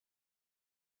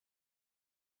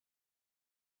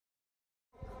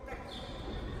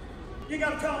You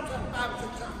got to tell them something 5 or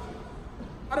 6 times.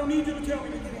 I don't need you to tell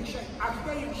me to get in shape. I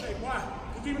stay in shape. Why?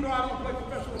 Because even though I don't play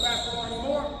professional basketball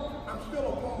anymore, I'm still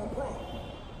a former pro.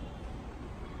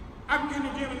 I can get in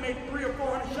the gym and make 300 or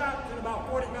 400 shots in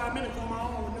about 45 minutes on my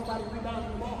own with nobody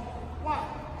rebounding the ball. Why?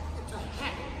 It's a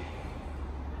habit.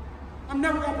 I'm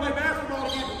never going to play basketball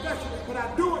again professionally, but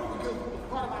I do it because it's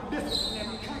part of my discipline and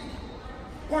my training.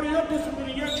 Part of your discipline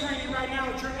and your training right now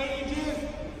at your age is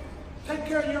take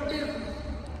care of your business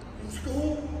in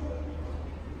school.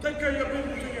 Take care of your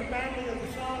business in your family as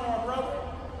a son or a brother.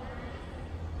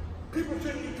 People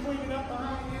shouldn't be cleaning up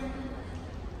behind you.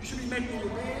 You should be making your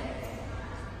bed.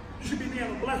 You should be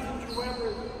being a blessing to whoever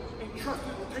is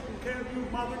entrusted with taking care of you,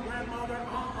 mother, grandmother,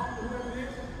 aunt, uncle, whoever it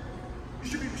is. You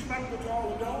should be respectful to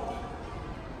all adults.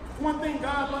 One thing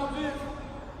God loves is,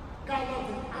 God loves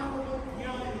an honorable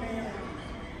young man.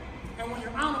 And when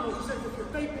you're honorable, he says if you're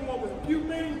faithful over a few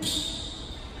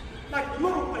things, like the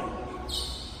little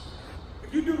things,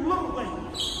 if you do little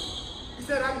things, he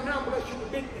said, I will now bless you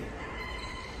with big things.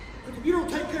 But if you don't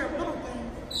take care of little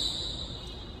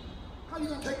things, how are you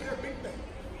going to take care of big things?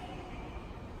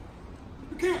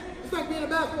 You can't. It's like being a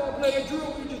basketball player,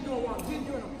 drill, you're just doing what I'm getting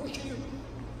you and I'm pushing you.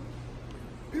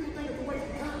 People think it's a waste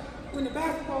of time. When the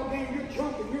basketball game, you're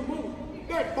jumping, you're moving.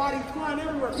 There's bodies flying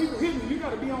everywhere. People hitting you. You got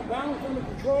to be on balance, under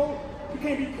control. You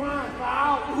can't be crying,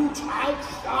 foul, ooch, out,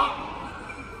 stop.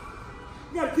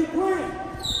 You got to keep playing.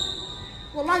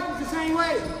 Well, life is the same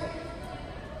way.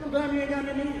 Sometimes you ain't got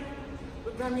no money.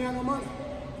 Sometimes you ain't no money.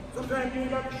 Sometimes you ain't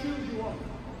got the shoes you want.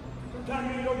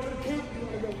 Sometimes you ain't go to the camp you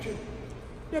want to go to.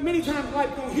 There are many times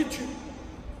life gonna hit you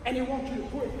and they want you to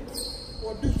quit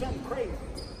or do something crazy.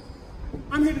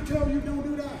 I'm here to tell you, don't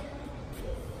do that.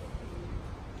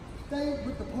 Stay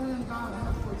with the plan God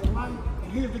has for your life,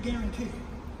 and here's the guarantee.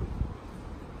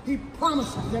 He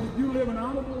promises that if you live an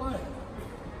honorable life,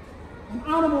 and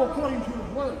honorable according to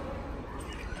his word,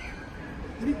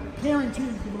 he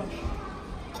guarantees the blessing.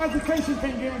 Education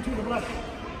can't guarantee the blessing.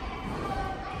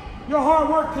 Your hard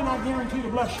work cannot guarantee the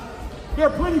blessing. There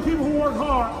are plenty of people who work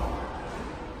hard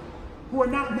who are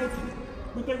not making it,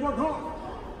 but they work hard.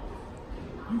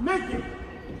 You make it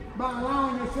by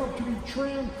allowing yourself to be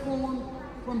transformed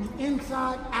from the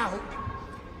inside out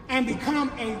and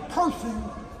become a person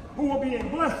who will be a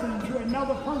blessing to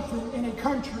another person in a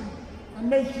country, a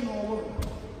nation, or a world.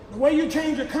 The way you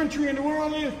change a country and the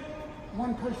world is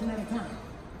one person at a time.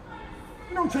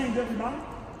 You don't change everybody.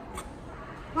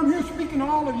 I'm here speaking to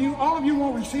all of you. All of you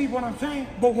won't receive what I'm saying,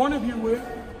 but one of you will.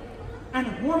 And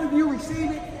if one of you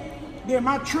receive it, then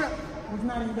my trip was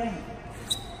not in vain.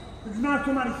 It's not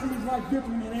somebody sees life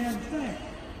differently and they understand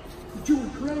that you were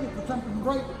created for something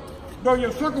great. Though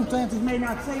your circumstances may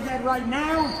not say that right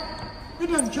now, it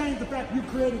doesn't change the fact you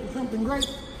created for something great.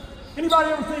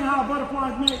 Anybody ever seen how a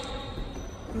butterfly is made?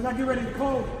 As I get ready to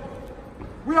close,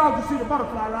 we all can see the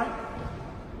butterfly, right?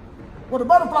 Well, the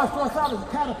butterfly starts out as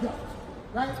a caterpillar,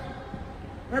 right?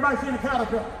 Everybody seen a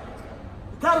caterpillar.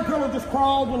 The caterpillar just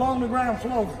crawls along the ground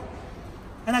slowly.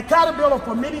 And a caterpillar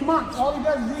for many months, all he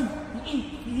does is eat.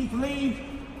 He eats leaves,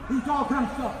 he eats all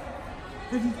kinds of stuff.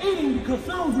 Because he's eating because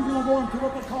soon he's going to go into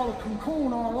what they call a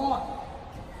cocoon or a larva.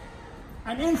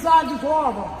 And inside this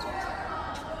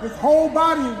larva, his whole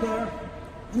body is there,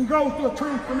 and he goes through a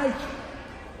transformation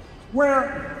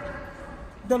where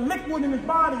the liquid in his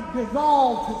body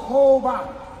dissolves his whole body.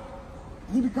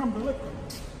 And he becomes a liquid.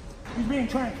 He's being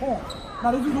transformed.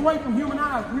 Now this is away from human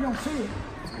eyes, we don't see it.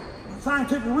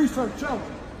 Scientific research shows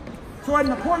it. So at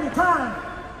an appointed time,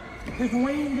 his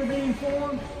wings are being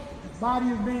formed, his body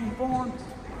is being formed,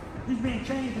 he's being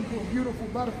changed into a beautiful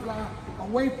butterfly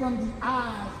away from the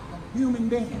eyes of human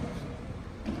beings.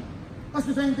 That's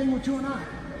the same thing with you and I.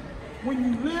 When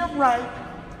you live right,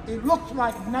 it looks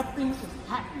like nothing is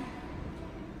happening.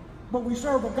 But we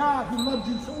serve a God who loves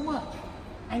you so much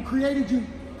and created you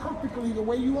perfectly the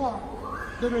way you are,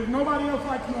 that there's nobody else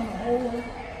like you on the whole earth.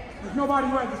 There's nobody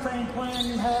who has the same plan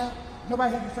you have.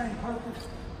 Nobody has the same purpose.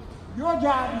 Your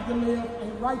job is to live a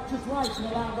righteous life and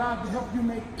allow God to help you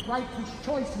make righteous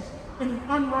choices in an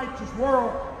unrighteous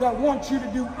world that wants you to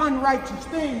do unrighteous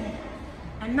things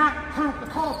and not count the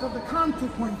cost of the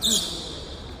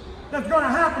consequences that's going to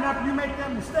happen after you make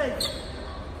that mistake.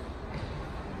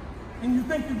 And you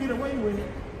think you get away with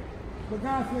it. But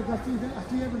God says, I see that, I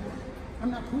see everything.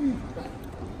 I'm not pleased with that.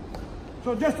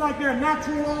 So just like there are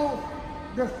natural laws,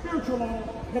 there are spiritual laws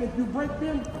that if you break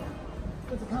them,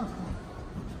 there's a consequence.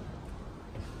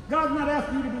 God's not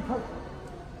asking you to be perfect.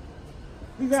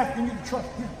 He's asking you to trust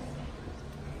him.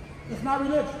 It's not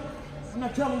religion. I'm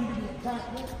not telling you to be a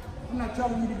Catholic. I'm not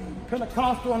telling you to be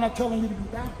Pentecostal. I'm not telling you to be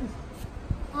Baptist.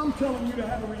 I'm telling you to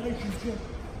have a relationship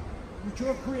with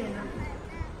your Creator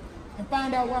and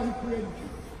find out why He created you.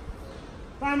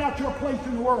 Find out your place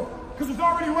in the world, because it's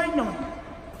already waiting on you.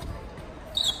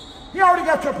 He already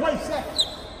got your place set.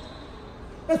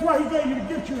 That's why He gave you the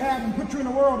gift you have and put you in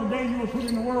the world the day you were put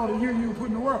in the world, the year you were put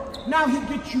in the world. Now He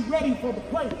gets you ready for the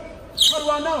place. How do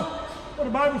I know? Well,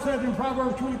 the Bible says in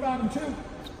Proverbs 25:2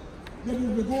 that it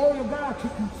is the glory of God to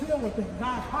conceal a thing,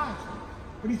 God's highest.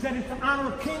 But He said it's the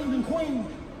honor of kings and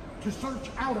queens to search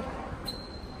out of it.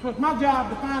 So it's my job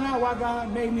to find out why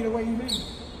God made me the way He made me.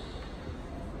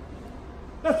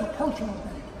 That's a personal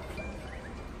thing.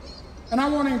 And I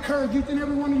want to encourage each and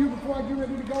every one of you before I get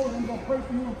ready to go, and I'm going to pray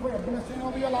for you and pray a blessing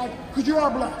over your life, because you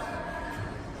are blessed.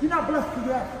 You're not blessed because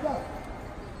you have stuff.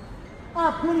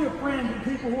 I have plenty of friends and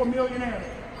people who are millionaires.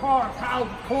 Cars,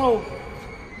 houses, clothes.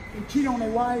 They cheat on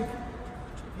their wife.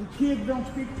 Their kids don't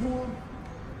speak to them.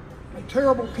 They're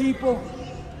terrible people.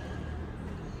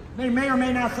 They may or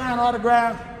may not sign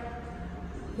autographs.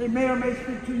 They may or may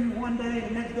speak to you one day,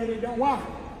 and the next day they don't. Why?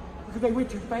 Because they're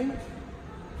rich and famous?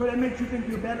 So that makes you think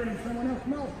you're better than someone else?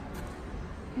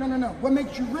 No. No. What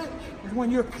makes you rich is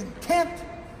when you're content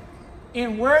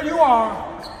in where you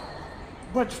are,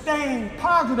 but staying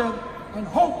positive and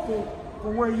hopeful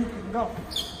for where you can go.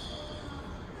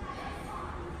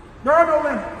 There are no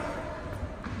limits.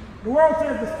 The world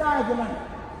says the sky's the limit.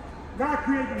 God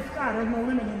created the sky. There's no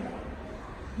limit in that.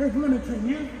 There's limits in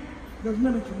you. There's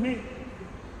limits in me.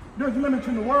 There's limits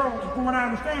in the world. From what I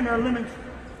understand, there are limits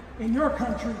in your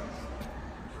country.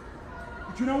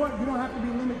 But you know what? You don't have to be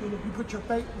limited if you put your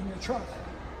faith and your trust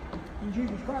in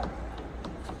Jesus Christ.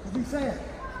 Because He said,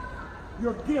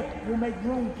 your gift will make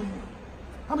room for you.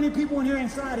 How many people in here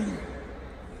inside of you?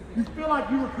 You feel like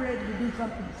you were created to do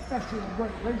something special and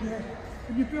great? Raise your hand.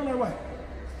 If you feel that way.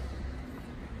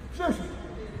 Seriously.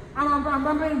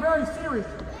 I'm being very serious.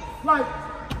 Like,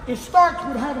 it starts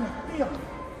with having a feeling.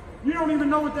 You don't even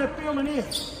know what that feeling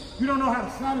is. You don't know how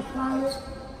to satisfy it.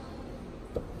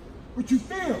 But you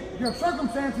feel. Your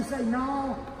circumstances say,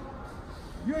 no,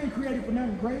 you ain't created for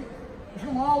nothing great. It's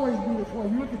going to always be this way.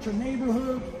 You look at your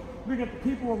neighborhood, look at the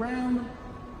people around them.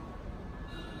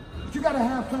 But you got to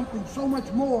have something so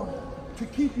much more to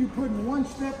keep you putting one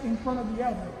step in front of the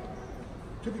other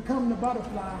to become the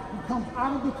butterfly who comes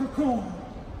out of the cocoon,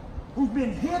 who's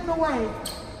been hidden away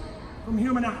from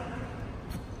human eye.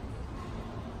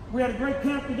 We had a great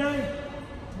camp today.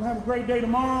 We'll have a great day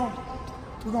tomorrow.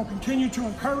 We're going to continue to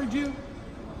encourage you.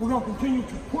 We're going to continue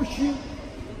to push you,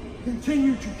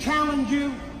 continue to challenge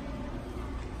you.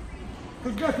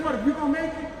 Because guess what? If you're going to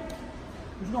make it,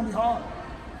 it's going to be hard.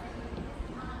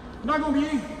 It's not going to be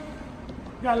easy.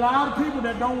 You got a lot of people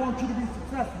that don't want you to be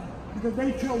successful because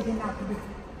they chose not to be.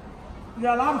 You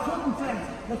got a lot of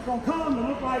circumstances that's going to come to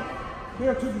look like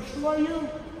they're to destroy you,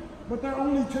 but they're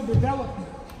only to develop you.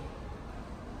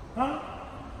 Huh?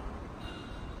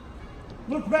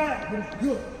 Look bad, but it's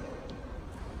good.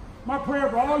 My prayer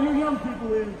for all you young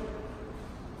people is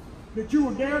that you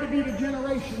will dare to be the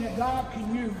generation that God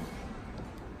can use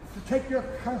to take your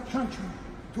country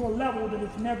to a level that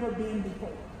it's never been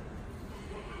before.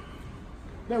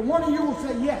 That one of you will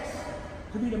say yes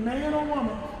to be the man or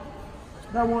woman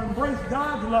that will embrace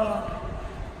God's love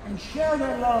and share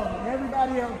that love with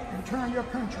everybody else and turn your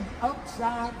country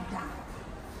upside down.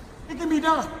 It can be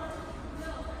done.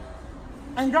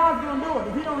 And God's going to do it.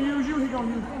 If He don't use you, He's going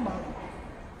to use somebody.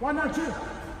 Why not you?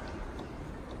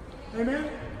 Amen?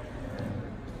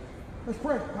 Let's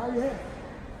pray. Bow your head.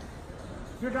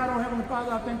 Dear God, oh Heavenly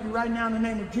Father, I thank you right now in the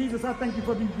name of Jesus. I thank you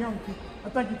for these young people. I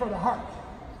thank you for their hearts.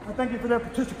 I thank you for their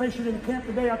participation in the camp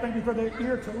today. I thank you for their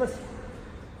ear to listen.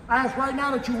 I ask right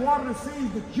now that you water the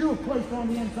seeds that you have placed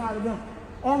on the inside of them.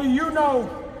 Only you know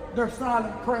their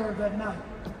silent prayers at night.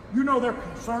 You know their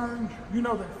concerns. You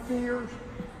know their fears.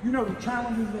 You know the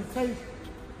challenges they face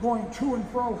going to and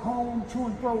fro home, to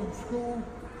and fro in school.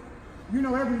 You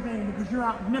know everything because you're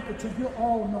omnipotent. You're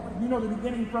all-knowing. You know the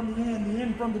beginning from the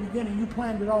end from the beginning. You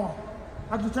planned it all.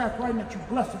 I just ask right now that you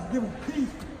bless them. Give them peace.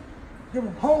 Give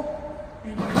them hope.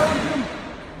 Encourage them.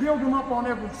 Build them up on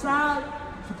every side.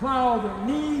 Supply all their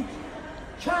needs.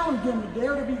 Challenge them to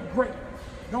dare to be great.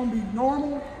 Don't be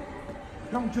normal.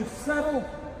 Don't just settle.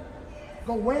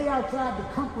 Go way outside the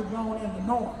comfort zone and the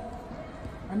norm.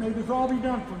 And may this all be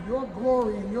done for your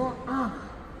glory and your honor.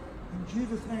 In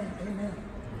Jesus' name, amen.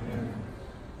 Amen.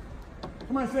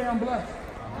 Somebody say, I'm blessed.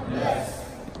 I'm blessed.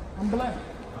 I'm blessed.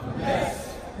 I'm blessed.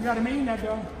 You got to mean that,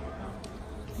 though.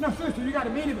 No, sister, you got to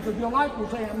mean it because your life will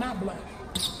say, I'm not blessed.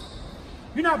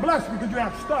 You're not blessed because you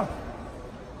have stuff.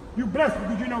 You're blessed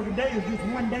because you know today is just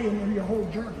one day in your whole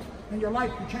journey. And your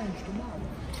life will change tomorrow.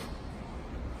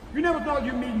 You never thought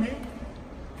you'd meet me.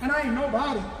 And I ain't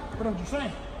nobody, but I'm just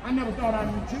saying. I never thought I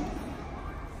knew you.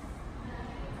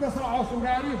 That's how awesome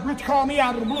God is. Rich called me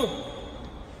out of the blue.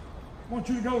 Want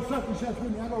you to go such and such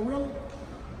with me. I go, really?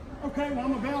 Okay, well,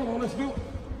 I'm available. Let's do it.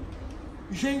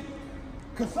 You see?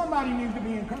 Because somebody needs to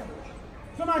be encouraged.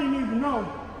 Somebody needs to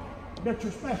know that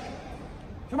you're special.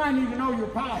 Somebody needs to know you're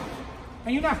powerful.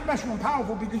 And you're not special and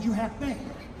powerful because you have things.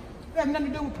 It has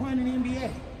nothing to do with playing in the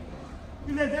NBA.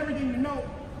 It has everything to know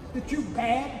that you're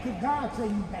bad because God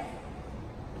says you're bad.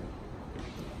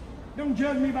 Don't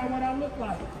judge me by what I look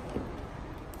like.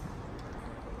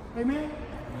 Amen?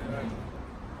 Amen.